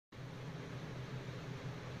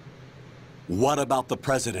What about the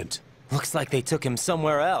president? Looks like they took him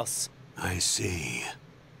somewhere else. I see.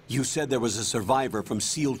 You said there was a survivor from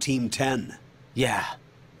SEAL Team 10. Yeah.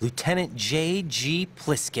 Lieutenant J.G.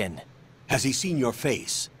 Pliskin. Has he seen your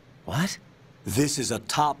face? What? This is a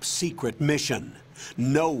top-secret mission.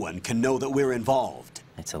 No one can know that we're involved.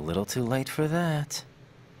 It's a little too late for that.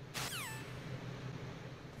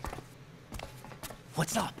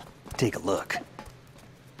 What's up? Take a look.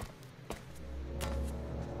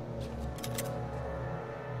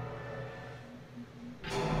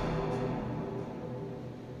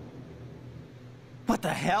 What the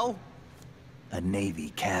hell? A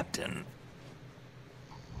Navy captain.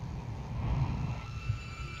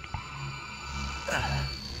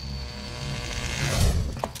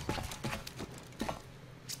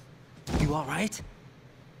 You all right?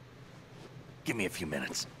 Give me a few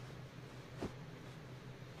minutes.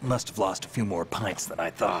 Must have lost a few more pints than I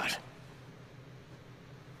thought.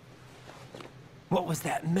 What was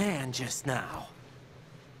that man just now?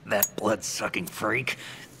 That blood-sucking freak?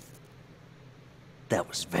 That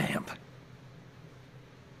was Vamp.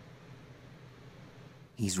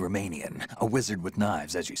 He's Romanian, a wizard with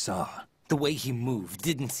knives, as you saw. The way he moved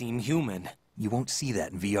didn't seem human. You won't see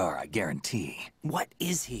that in VR, I guarantee. What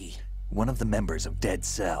is he? One of the members of Dead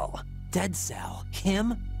Cell. Dead Cell?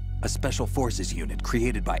 Him? A special forces unit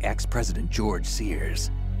created by ex-President George Sears.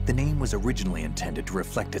 The name was originally intended to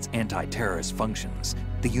reflect its anti-terrorist functions.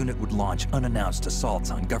 The unit would launch unannounced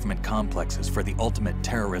assaults on government complexes for the ultimate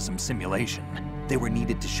terrorism simulation. They were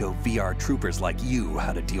needed to show VR troopers like you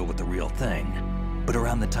how to deal with the real thing. But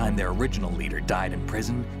around the time their original leader died in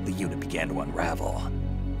prison, the unit began to unravel.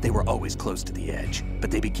 They were always close to the edge,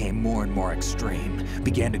 but they became more and more extreme,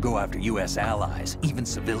 began to go after US allies, even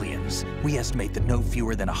civilians. We estimate that no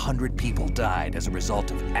fewer than 100 people died as a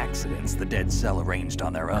result of accidents the Dead Cell arranged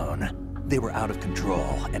on their own. They were out of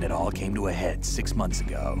control, and it all came to a head 6 months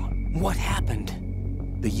ago. What happened?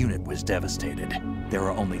 The unit was devastated. There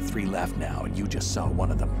are only 3 left now, and you just saw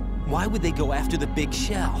one of them. Why would they go after the big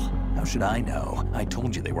shell? How should I know? I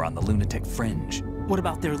told you they were on the lunatic fringe. What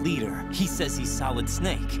about their leader? He says he's Solid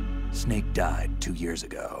Snake. Snake died 2 years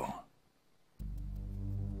ago.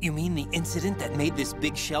 You mean the incident that made this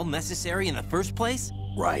big shell necessary in the first place?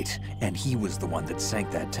 Right, and he was the one that sank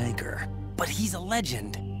that tanker. But he's a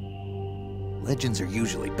legend. Legends are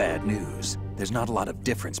usually bad news. There's not a lot of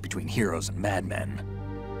difference between heroes and madmen.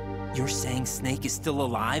 You're saying Snake is still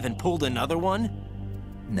alive and pulled another one?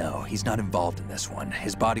 No, he's not involved in this one.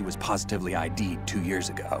 His body was positively ID'd 2 years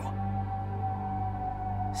ago.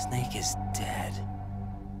 Snake is dead.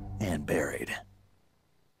 And buried.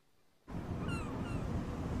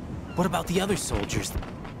 What about the other soldiers?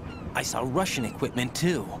 I saw Russian equipment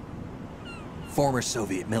too. Former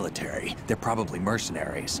Soviet military. They're probably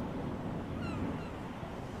mercenaries.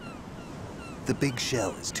 The big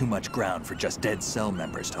shell is too much ground for just Dead Cell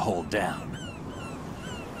members to hold down.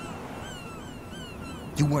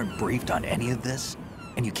 You weren't briefed on any of this?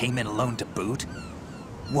 And you came in alone to boot?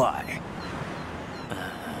 Why?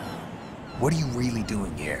 What are you really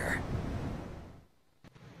doing here?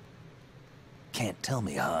 Can't tell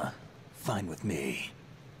me, huh? Fine with me.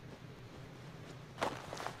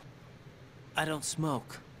 I don't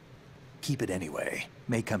smoke. Keep it anyway.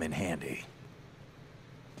 May come in handy.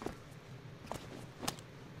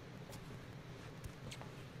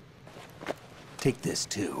 Take this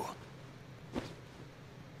too.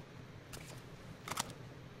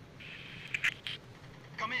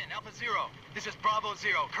 Come in, Alpha Zero. This is Bravo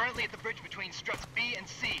Zero, currently at the bridge between struts B and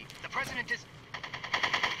C. The president is...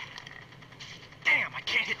 Damn, I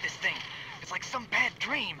can't hit this thing. It's like some bad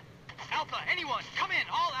dream. Alpha, anyone, come in,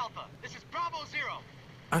 all Alpha. This is Bravo Zero.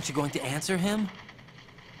 Aren't you going to answer him?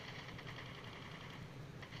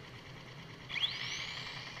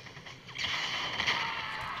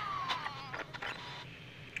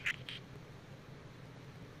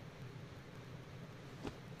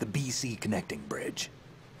 The BC connecting bridge.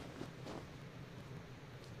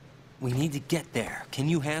 We need to get there. Can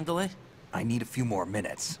you handle it? I need a few more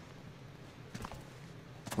minutes.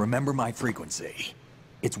 Remember my frequency.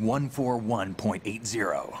 It's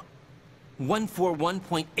 141.80.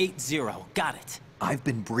 141.80. Got it. I've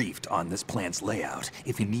been briefed on this plant's layout.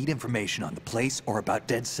 If you need information on the place or about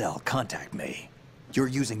Dead Cell, contact me. You're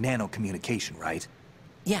using nano communication, right?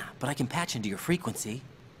 Yeah, but I can patch into your frequency.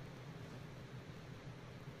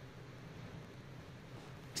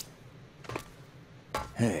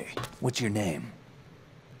 Hey, what's your name?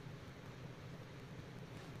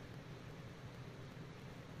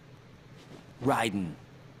 Raiden.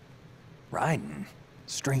 Raiden?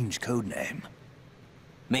 Strange code name.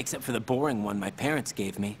 Makes up for the boring one my parents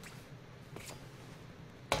gave me.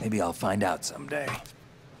 Maybe I'll find out someday.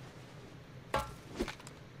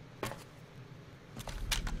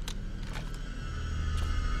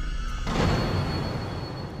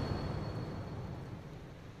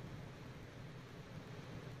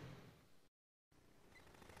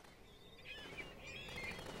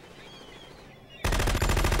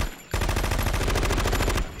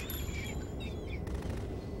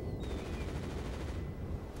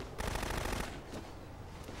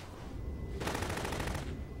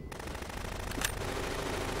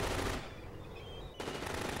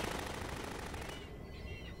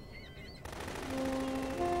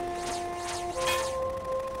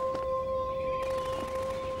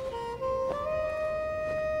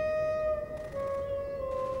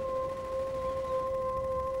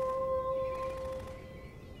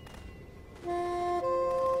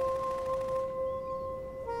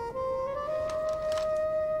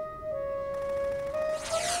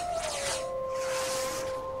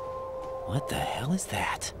 What the hell is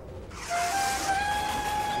that?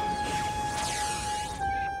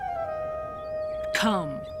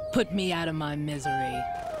 Come, put me out of my misery.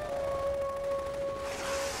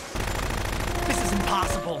 This is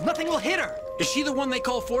impossible. Nothing will hit her. Is she the one they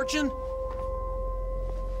call Fortune?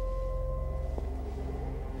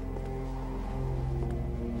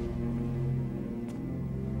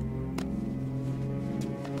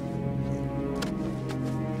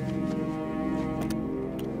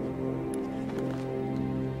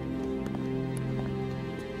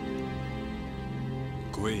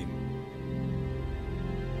 Queen.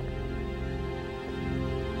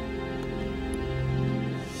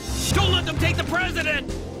 Don't let them take the president!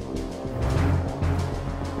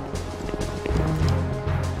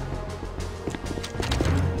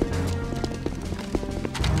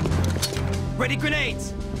 Ready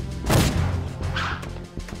grenades!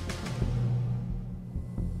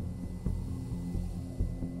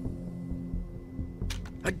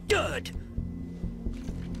 A dud!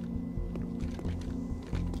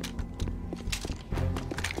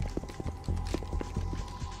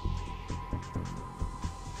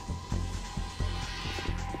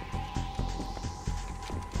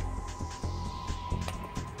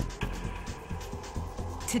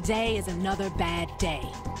 Today is another bad day.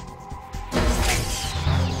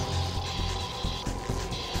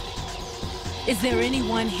 Is there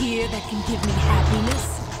anyone here that can give me happiness?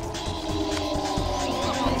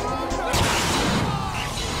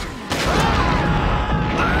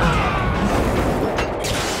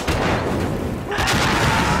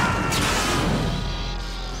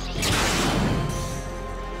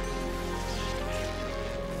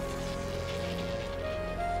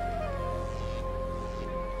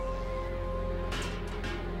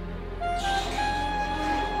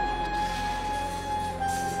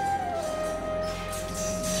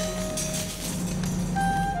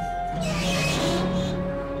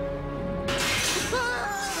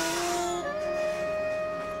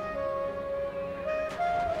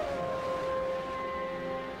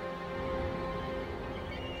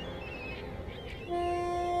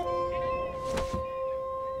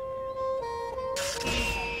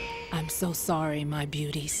 I'm so sorry, my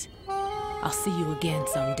beauties. I'll see you again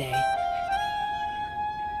someday.